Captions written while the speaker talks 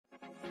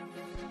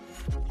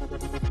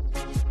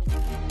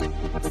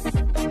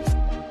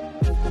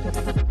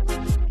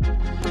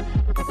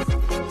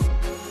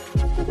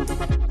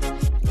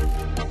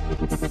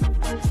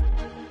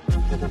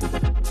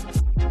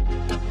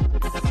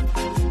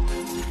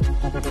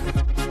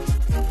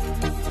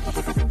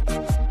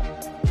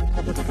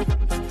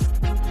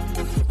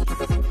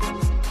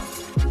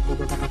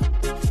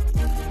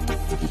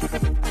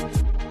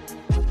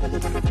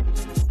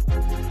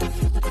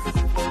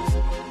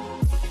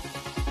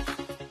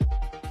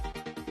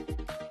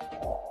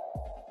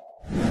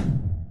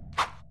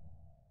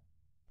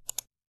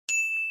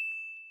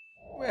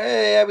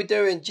Hey, how we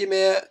doing? Jim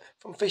here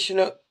from Fishing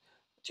Up.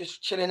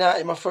 Just chilling out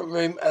in my front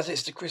room as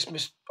it's the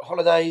Christmas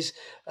holidays.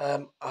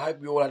 I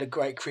hope you all had a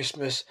great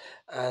Christmas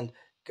and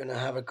gonna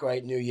have a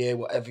great New Year,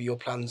 whatever your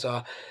plans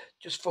are.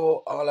 Just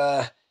thought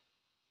I'll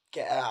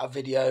get out a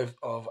video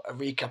of a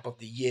recap of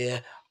the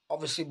year.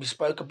 Obviously, we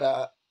spoke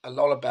about a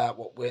lot about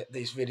what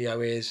this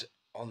video is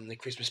on the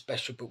Christmas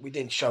special, but we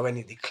didn't show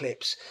any of the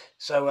clips.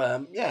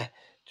 So yeah,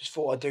 just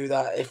thought I'd do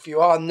that. If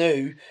you are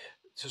new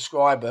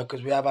subscriber,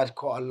 because we have had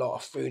quite a lot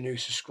of few new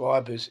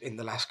subscribers in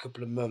the last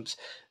couple of months,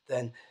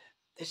 then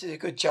this is a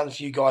good chance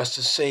for you guys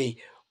to see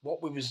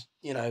what we was,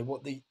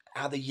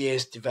 how the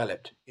years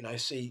developed.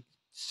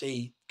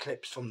 See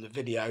clips from the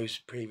videos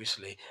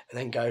previously, and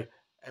then go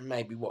and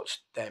maybe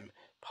watch them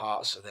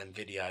parts of them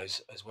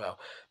videos as well.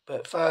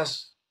 But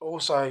first,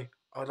 also,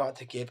 I'd like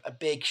to give a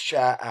big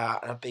shout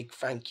out and a big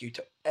thank you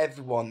to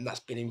everyone that's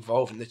been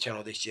involved in the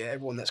channel this year,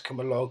 everyone that's come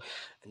along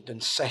and done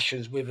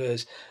sessions with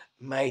us,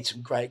 made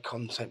some great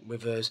content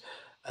with us.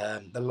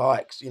 The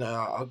likes,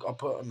 I'll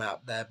put them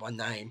out there by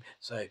name.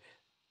 So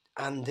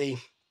Andy,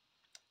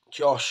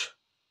 Josh,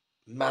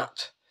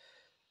 Matt,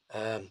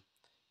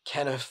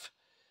 Kenneth,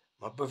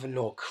 my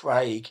brother-in-law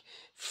Craig,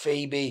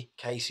 Phoebe,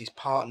 Casey's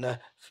partner.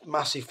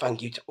 Massive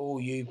thank you to all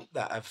you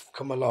that have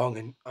come along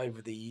and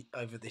over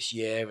this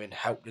year and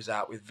helped us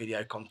out with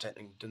video content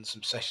and done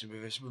some sessions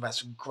with us. We've had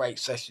some great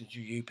sessions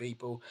with you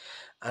people,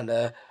 and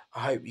I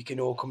hope you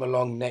can all come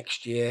along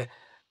next year,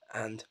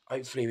 and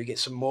hopefully we get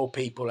some more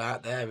people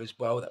out there as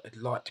well that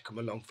would like to come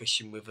along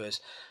fishing with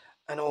us.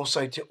 And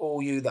also to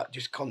all you that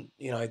just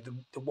the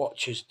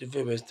watchers, the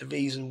viewers, the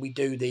reason we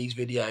do these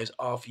videos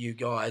are for you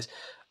guys.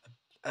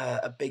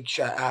 A big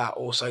shout out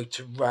also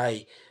to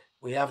Ray.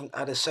 We haven't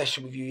had a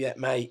session with you yet,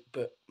 mate,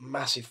 but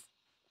massive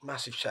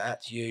shout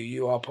out to you.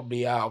 You are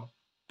probably our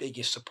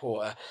biggest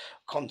supporter.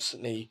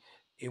 Constantly,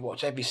 you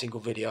watch every single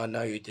video, I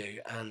know you do,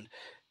 and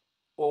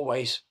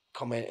always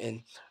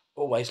commenting,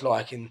 always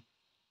liking,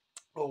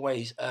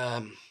 always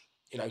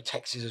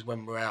texting us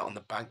when we're out on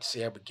the bank to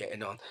see how we're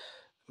getting on.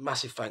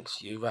 Massive thanks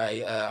to you,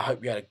 Ray. I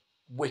hope you had a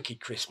wicked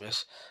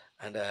Christmas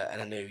and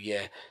a new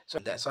year.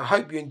 So I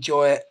hope you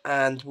enjoy it,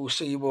 and we'll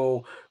see you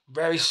all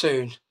very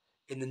soon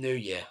in the new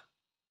year.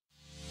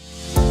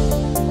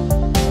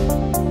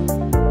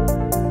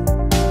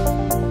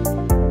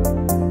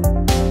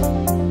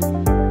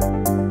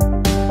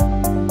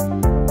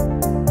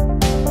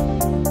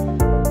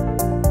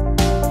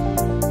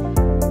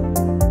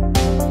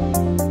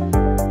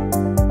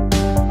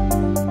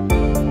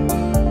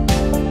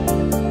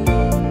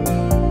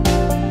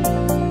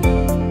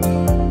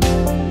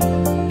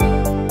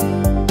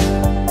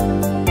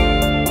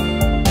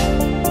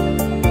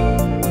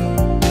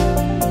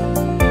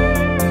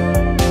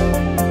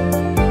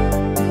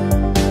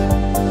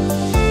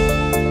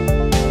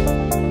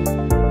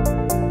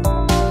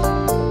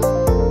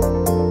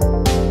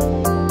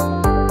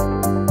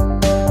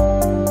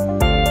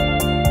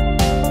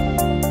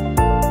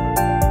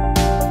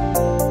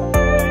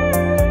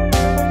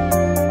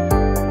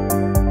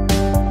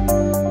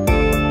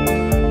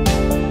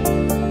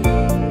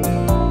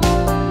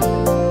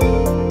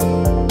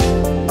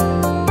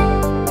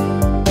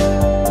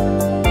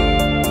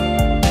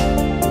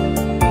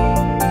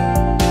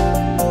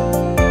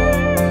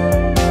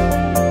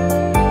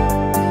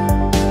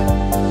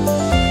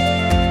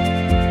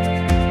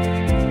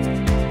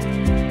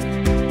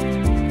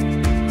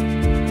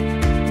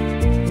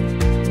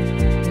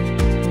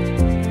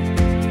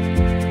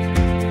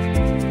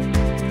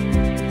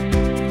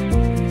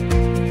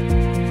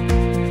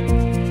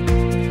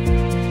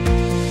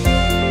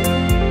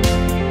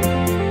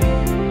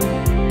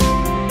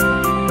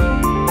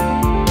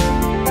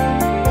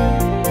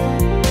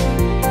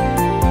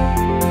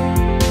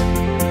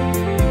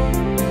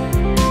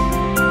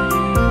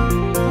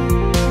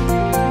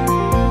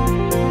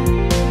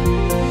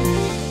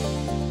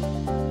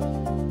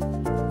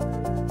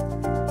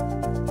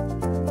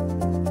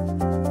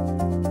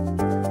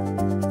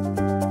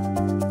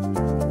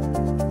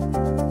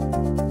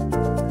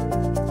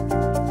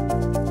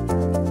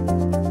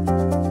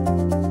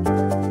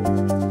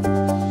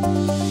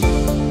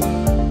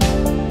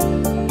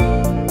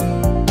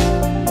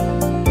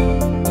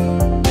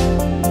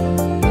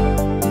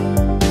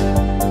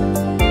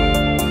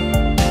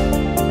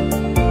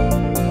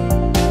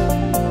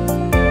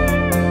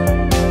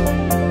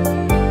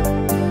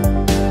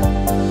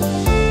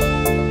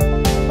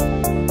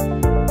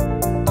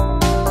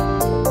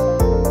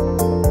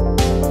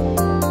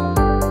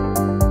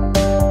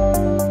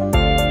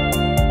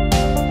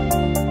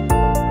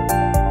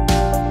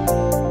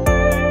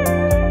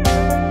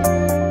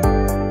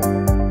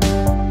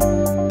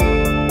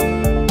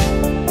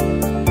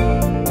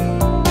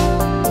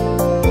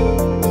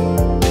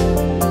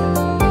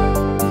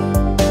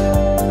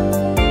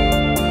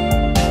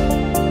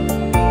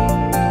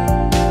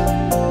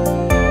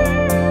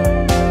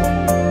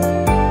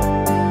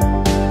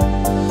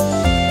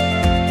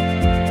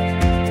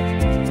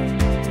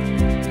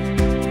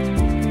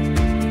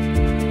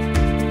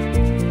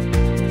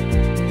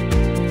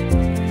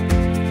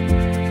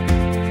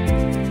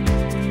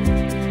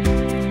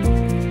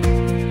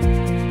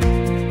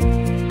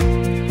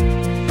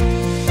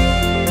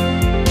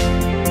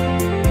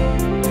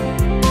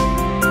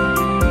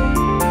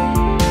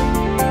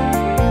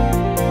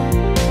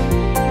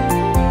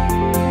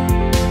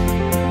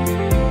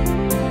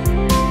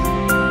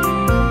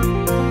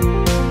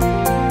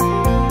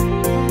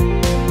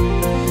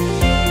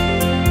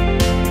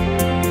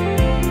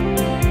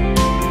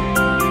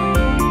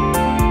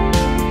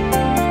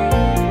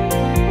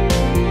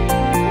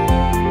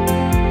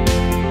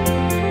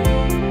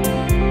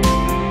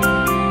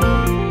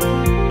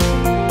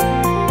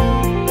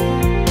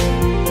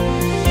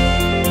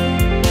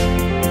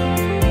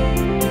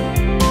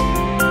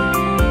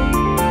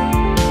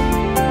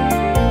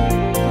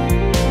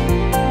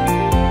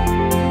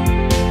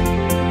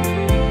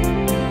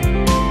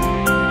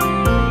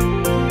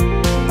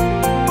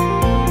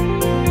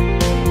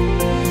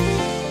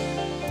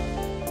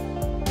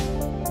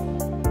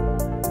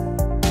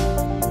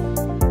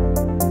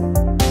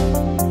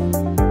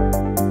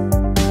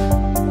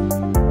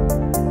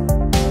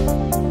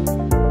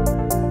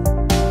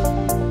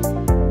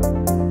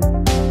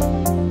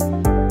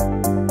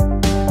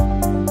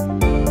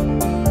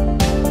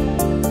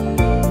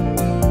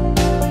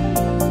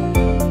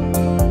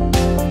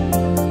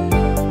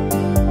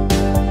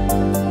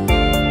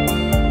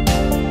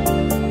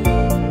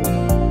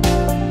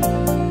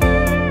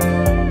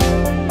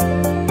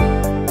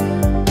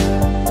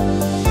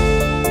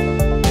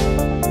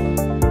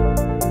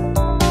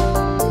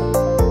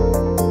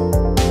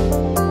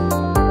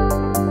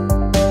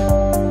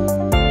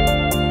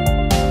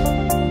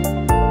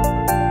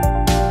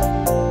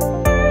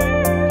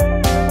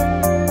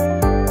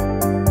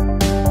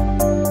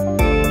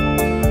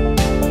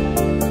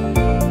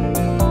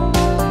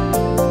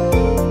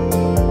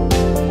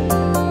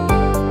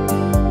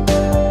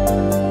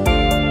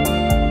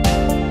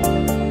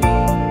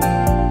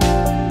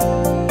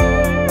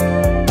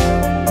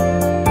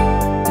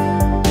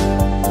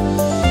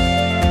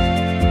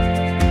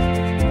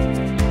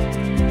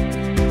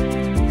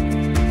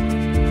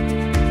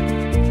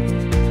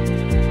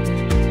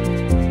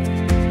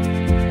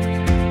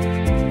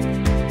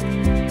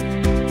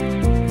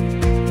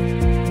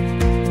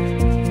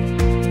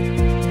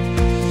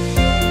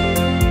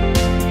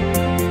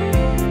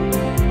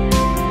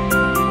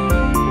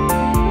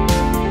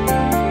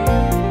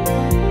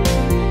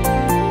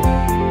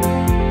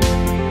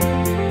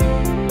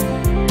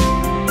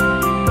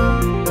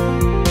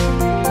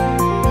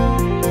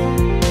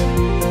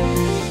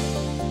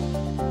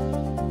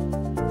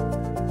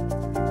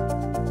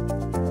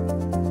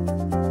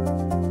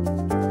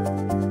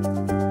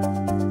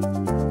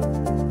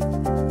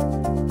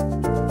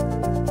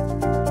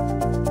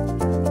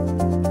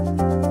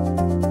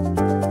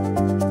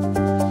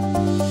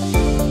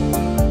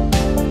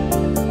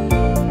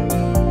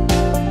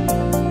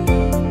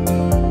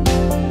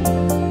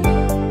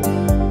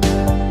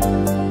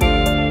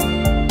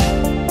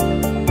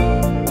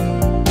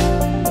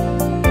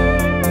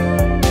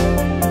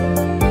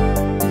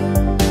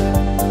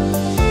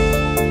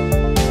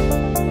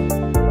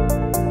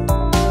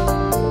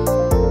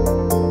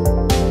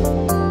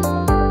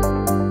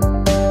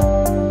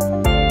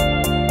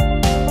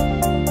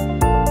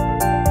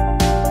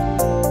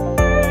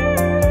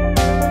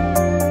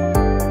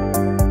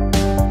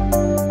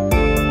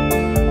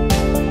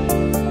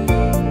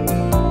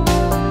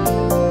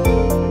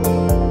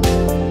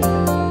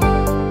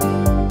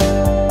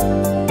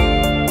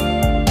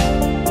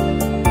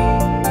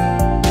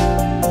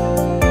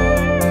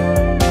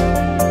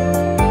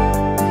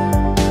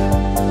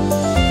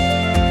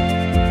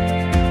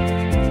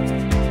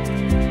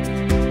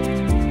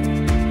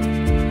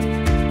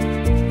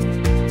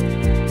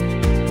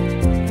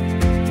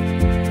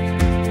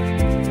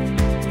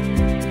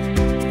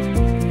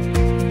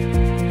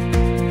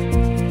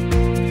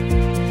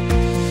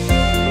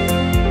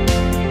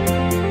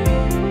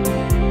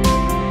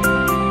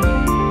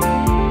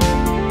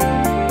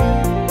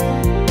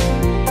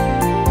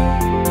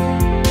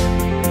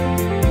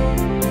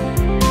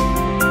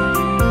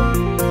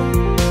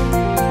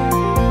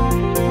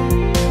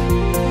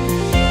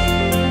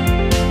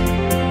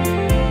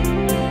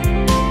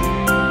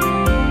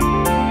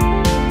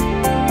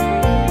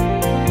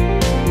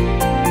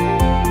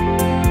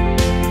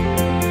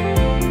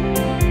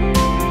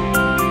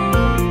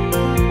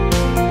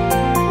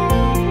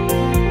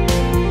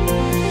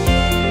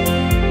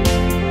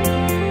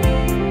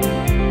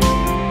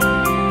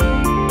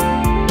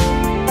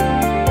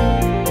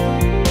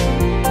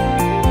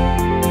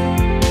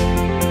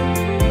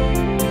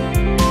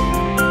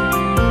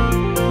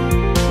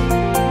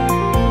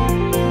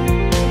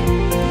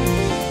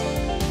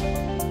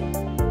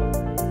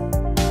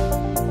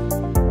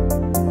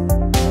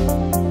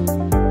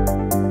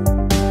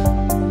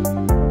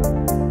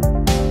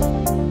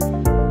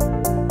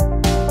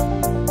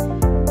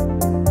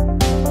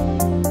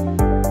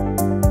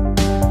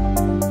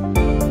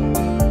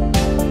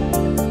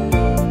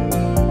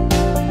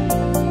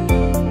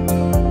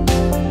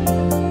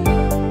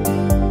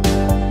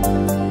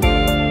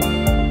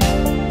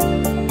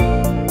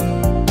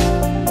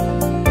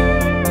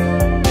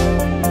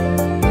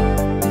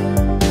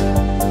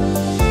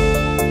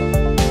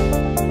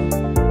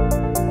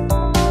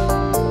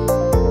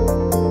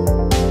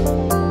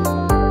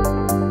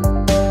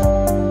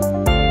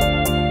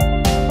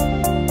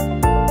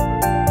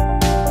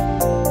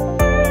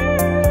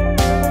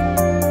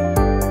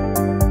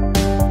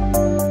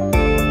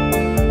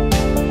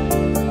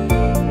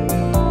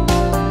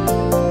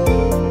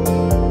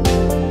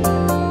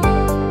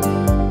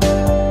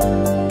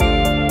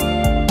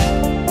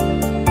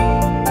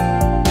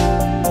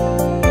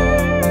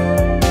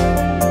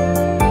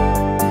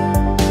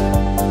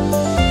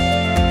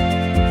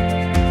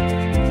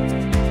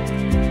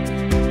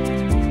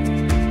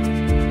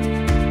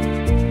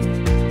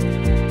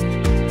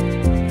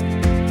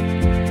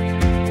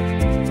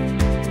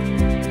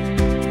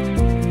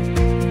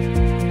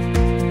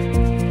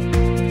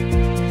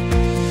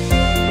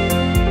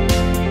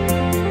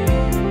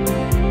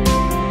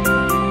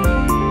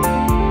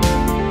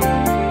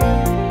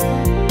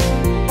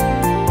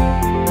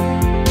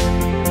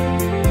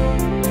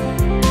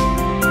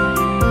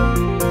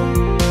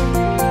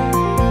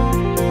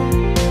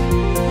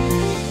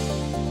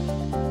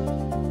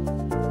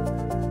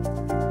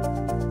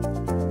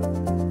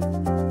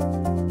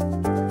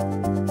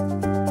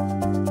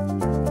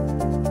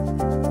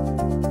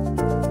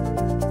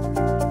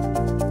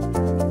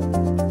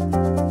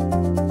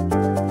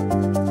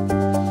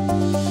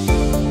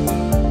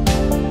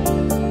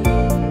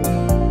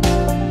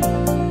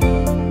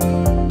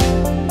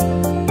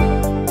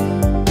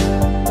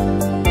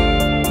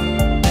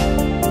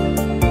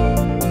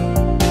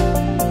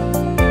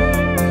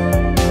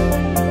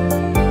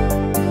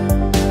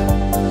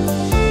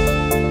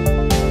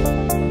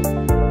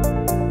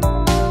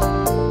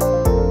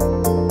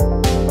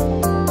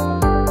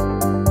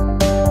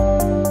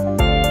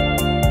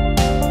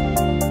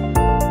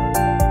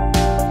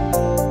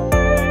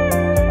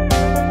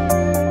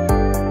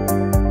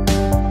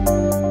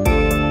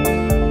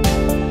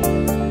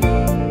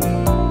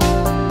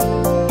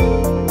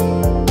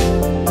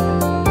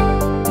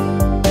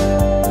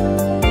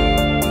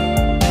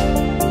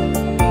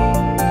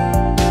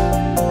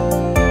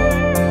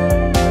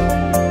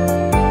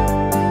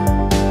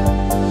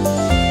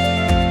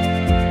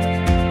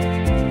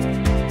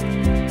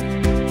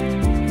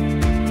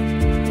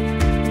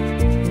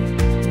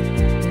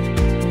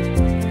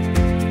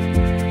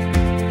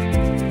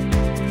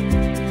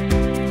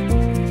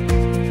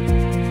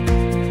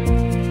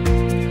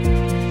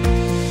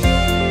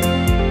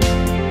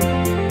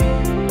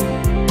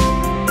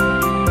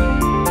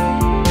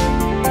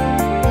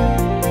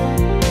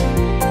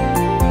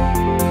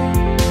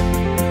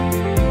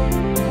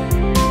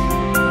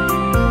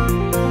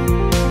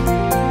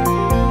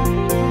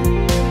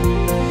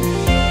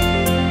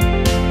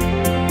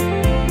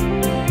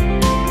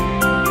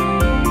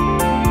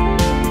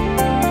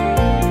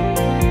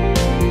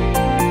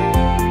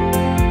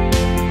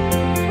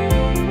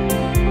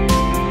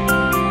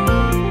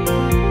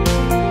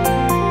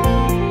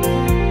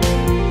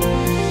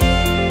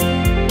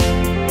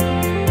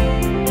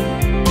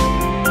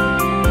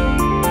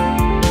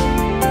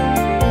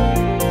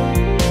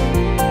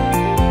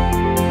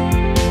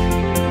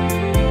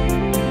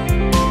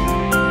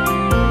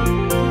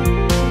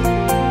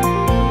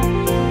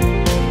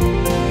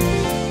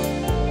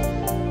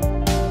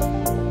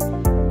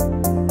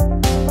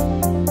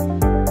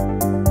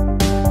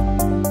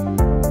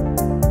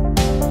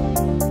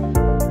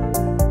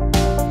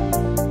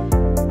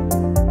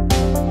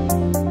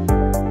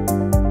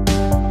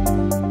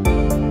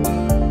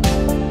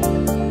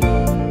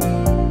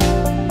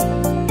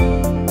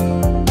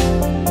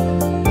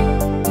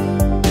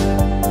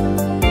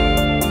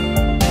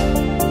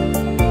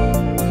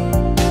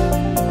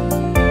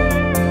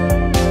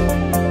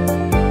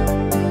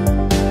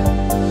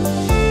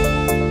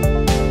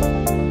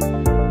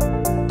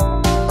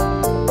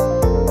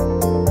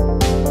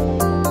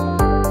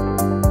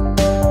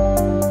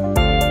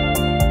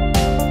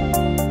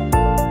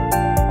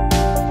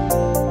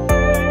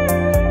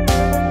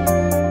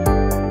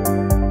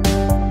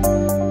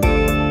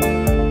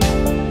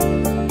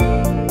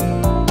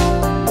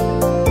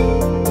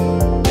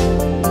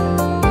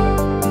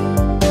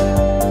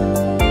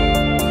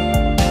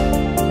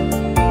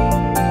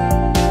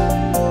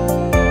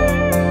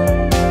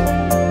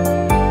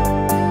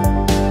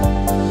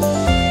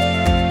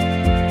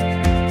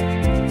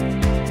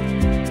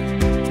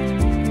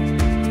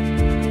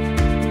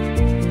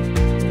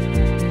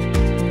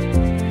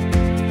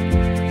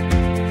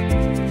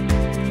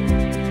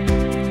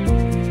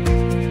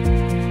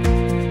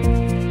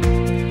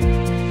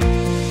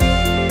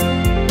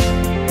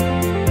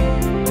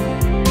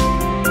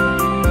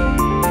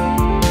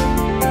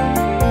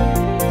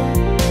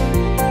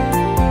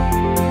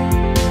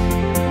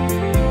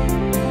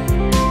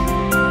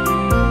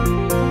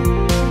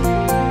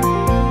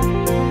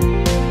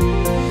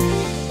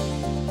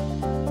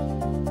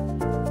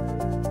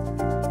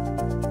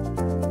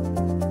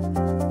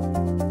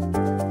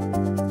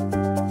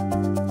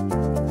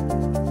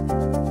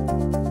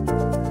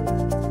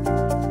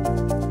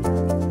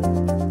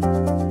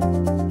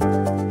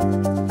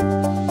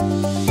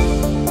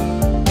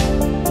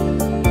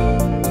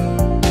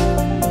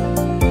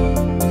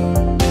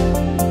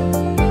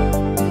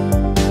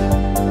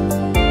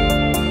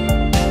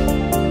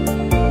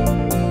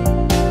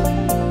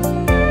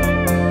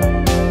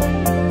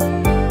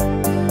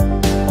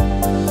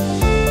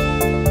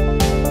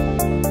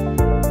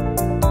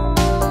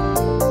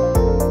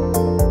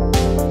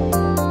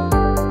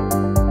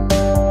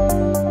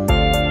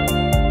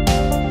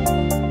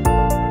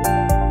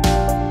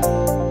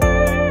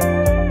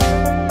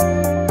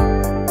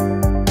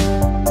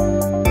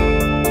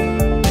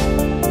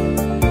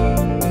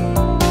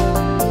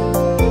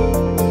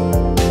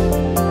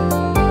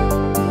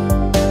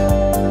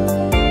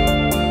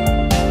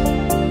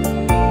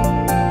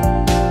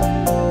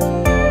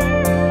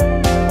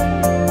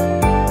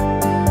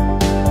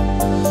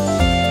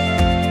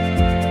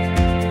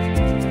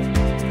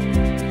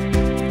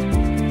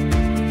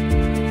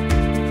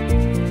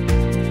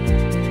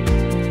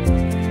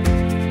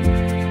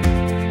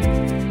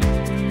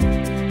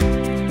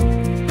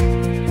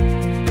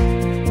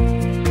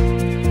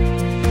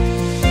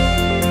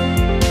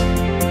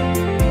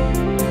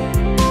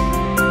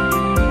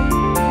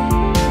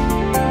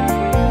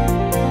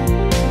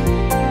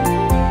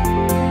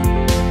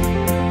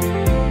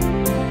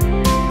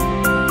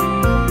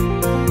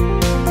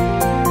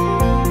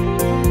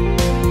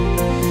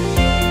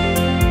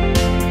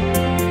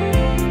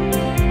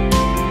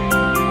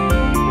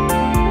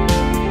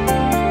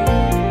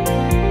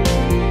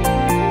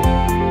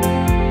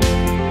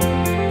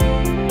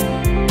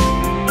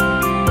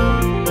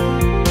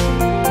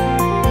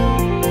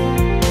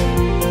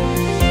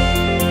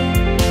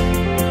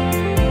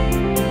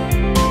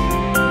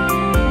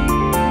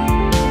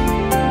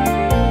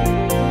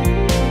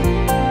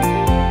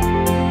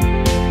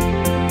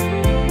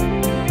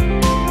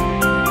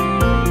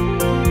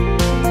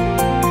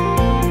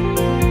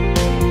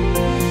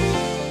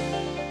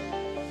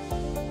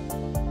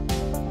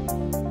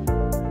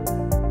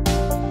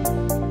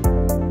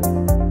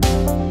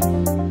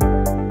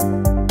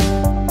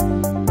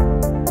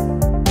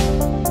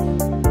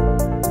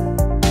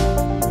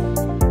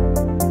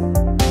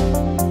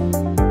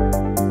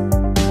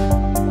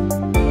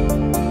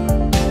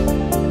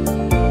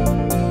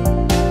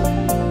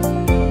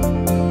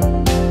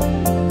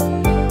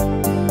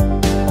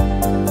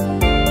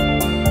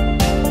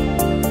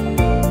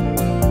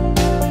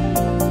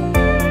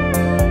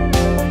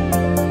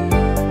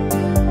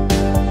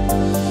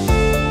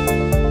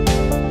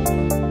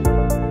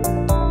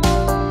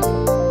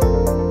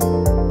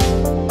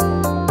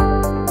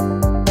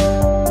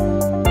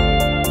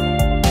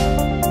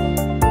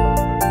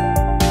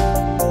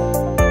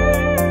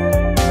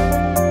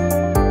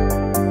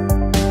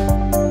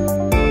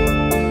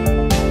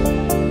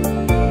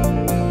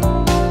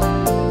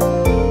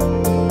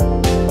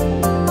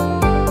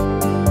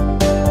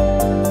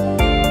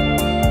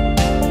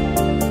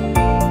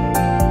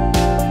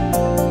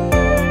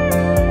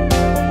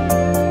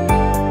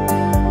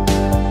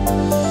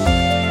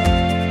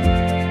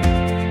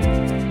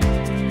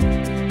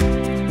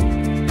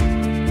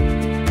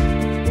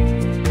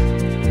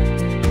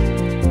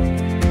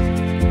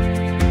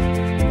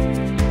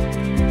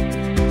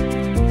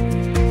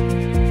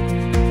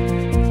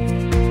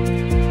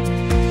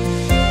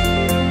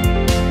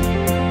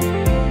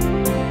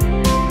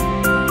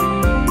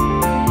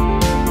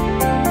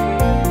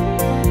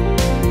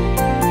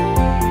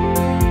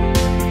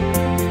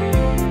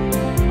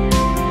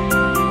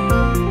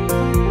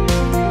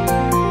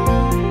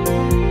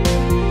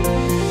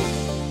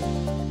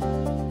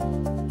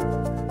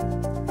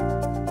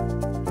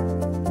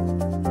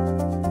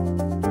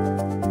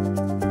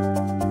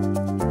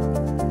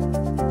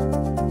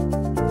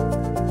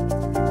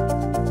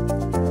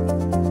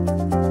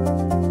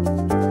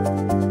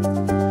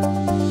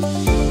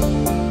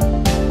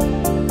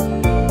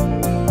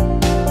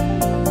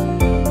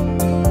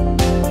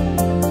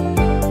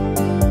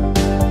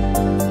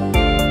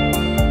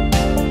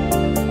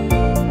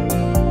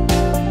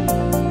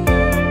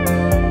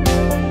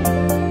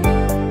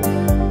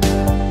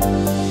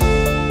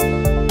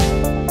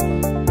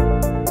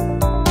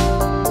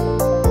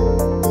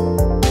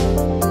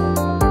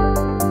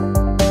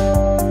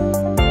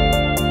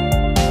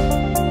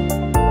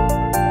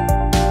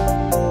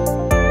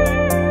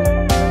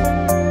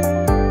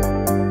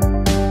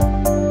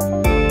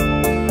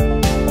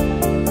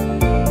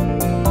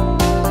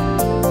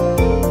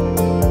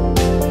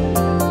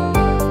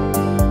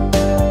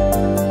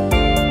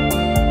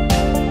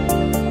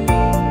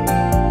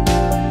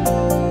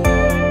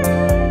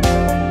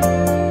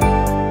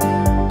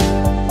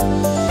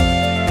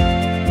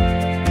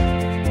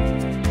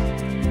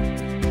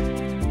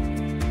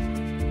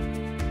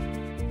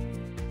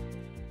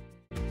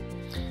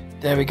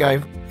 there we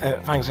go.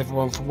 Thanks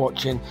everyone for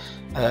watching.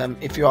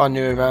 If you are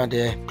new around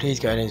here, please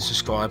go ahead and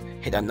subscribe,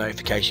 hit that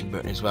notification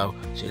button as well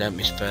so you don't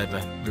miss further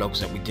vlogs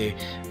that we do.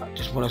 I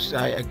just want to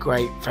say a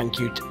great thank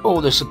you to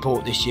all the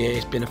support this year.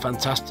 It's been a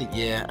fantastic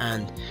year,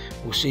 and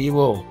we'll see you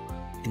all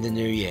in the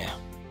new year.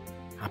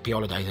 Happy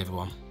holidays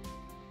everyone.